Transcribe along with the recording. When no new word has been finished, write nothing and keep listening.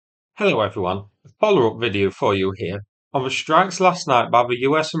Hello everyone, a follow-up video for you here on the strikes last night by the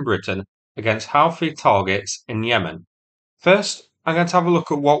US and Britain against Houthi targets in Yemen. First, I'm going to have a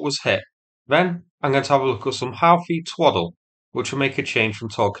look at what was hit. Then, I'm going to have a look at some Houthi twaddle, which will make a change from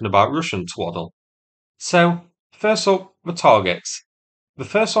talking about Russian twaddle. So, first up, the targets. The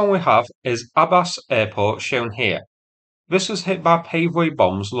first one we have is Abbas Airport shown here. This was hit by Paveway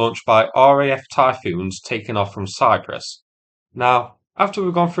bombs launched by RAF Typhoons taken off from Cyprus. Now, after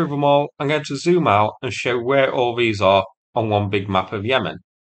we've gone through them all, I'm going to zoom out and show where all these are on one big map of Yemen.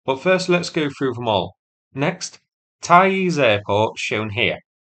 But first, let's go through them all. Next, Taiz Airport shown here.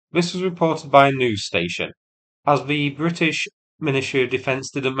 This was reported by a news station. As the British Ministry of Defence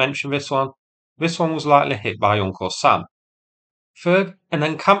didn't mention this one was likely hit by Uncle Sam. Third, an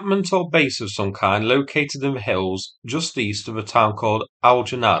encampment or base of some kind located in the hills just east of a town called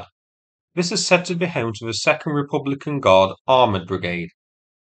Janad. This is said to be home to the 2nd Republican Guard Armoured Brigade.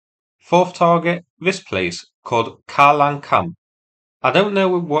 Fourth target, this place, called Kahlan Camp. I don't know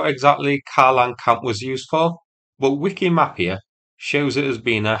what exactly Kahlan Camp was used for, but Wikimapia shows it as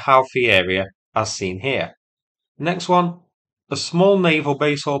being a Houthi area as seen here. Next one, a small naval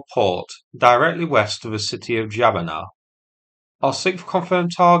base or port directly west of the city of Jabana. Our 6th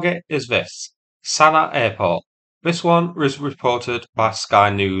confirmed target is this, Sanath Airport. This one was reported by Sky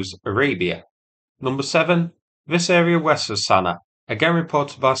News Arabia. Number 7, this area west of Sanath, again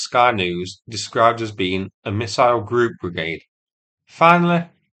reported by Sky News, described as being a missile group brigade. Finally,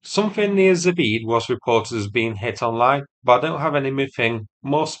 something near Zabid was reported as being hit online, but I don't have anything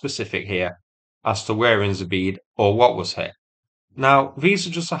more specific here as to where in Zabid or what was hit. Now, these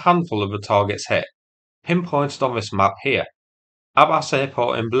are just a handful of the targets hit, pinpointed on this map here. Abbas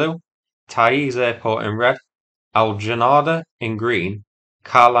Airport in blue, Taiz Airport in red, Al Janada in green,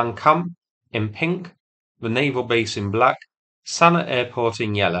 Kahlan Camp in pink, the naval base in black, Sanath Airport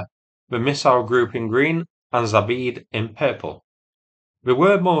in yellow, the missile group in green, and Zabid in purple. There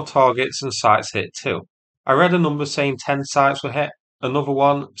were more targets and sites hit too. I read a number saying 10 sites were hit, another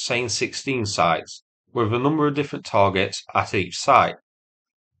one saying 16 sites, with a number of different targets at each site.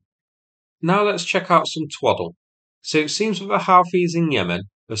 Now let's check out some twaddle. So it seems that the Houthis in Yemen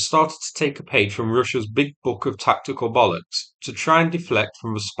have started to take a page from Russia's big book of tactical bollocks to try and deflect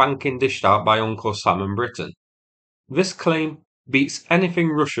from the spanking dished out by Uncle Sam and Britain. This claim beats anything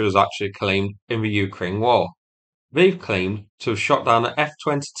Russia has actually claimed in the Ukraine war. They've claimed to have shot down an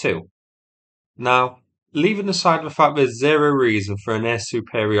F-22. Now, leaving aside the fact there's zero reason for an air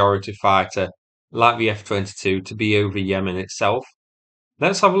superiority fighter like the F-22 to be over Yemen itself,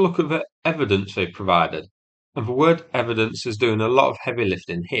 let's have a look at the evidence they've provided. And the word evidence is doing a lot of heavy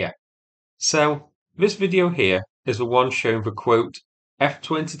lifting here. So, this video here is the one showing the quote,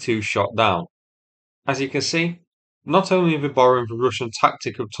 F-22 shot down. As you can see, not only have they borrowed the Russian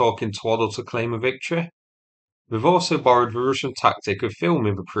tactic of talking twaddle to claim a victory, they've also borrowed the Russian tactic of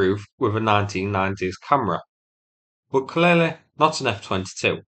filming the proof with a 1990s camera. But clearly not an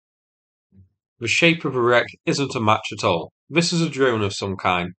F-22. The shape of the wreck isn't a match at all. This is a drone of some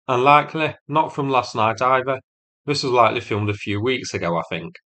kind, and likely not from last night either. This was likely filmed a few weeks ago, I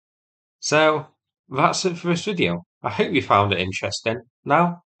think. So, that's it for this video. I hope you found it interesting.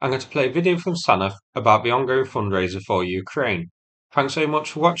 Now, I'm going to play a video from Sanath about the ongoing fundraiser for Ukraine. Thanks very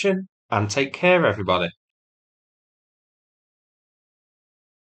much for watching, and take care everybody.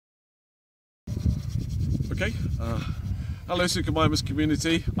 Okay, hello Suchomimus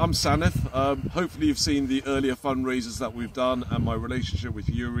community, I'm Sanath. Hopefully you've seen the earlier fundraisers that we've done and my relationship with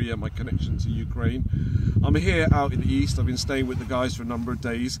Yuri and my connection to Ukraine. I'm here out in the east. I've been staying with the guys for a number of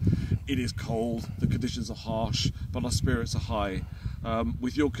days. It is cold, the conditions are harsh, but our spirits are high.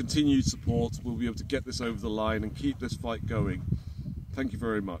 With your continued support, we'll be able to get this over the line and keep this fight going. Thank you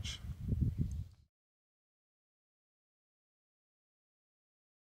very much.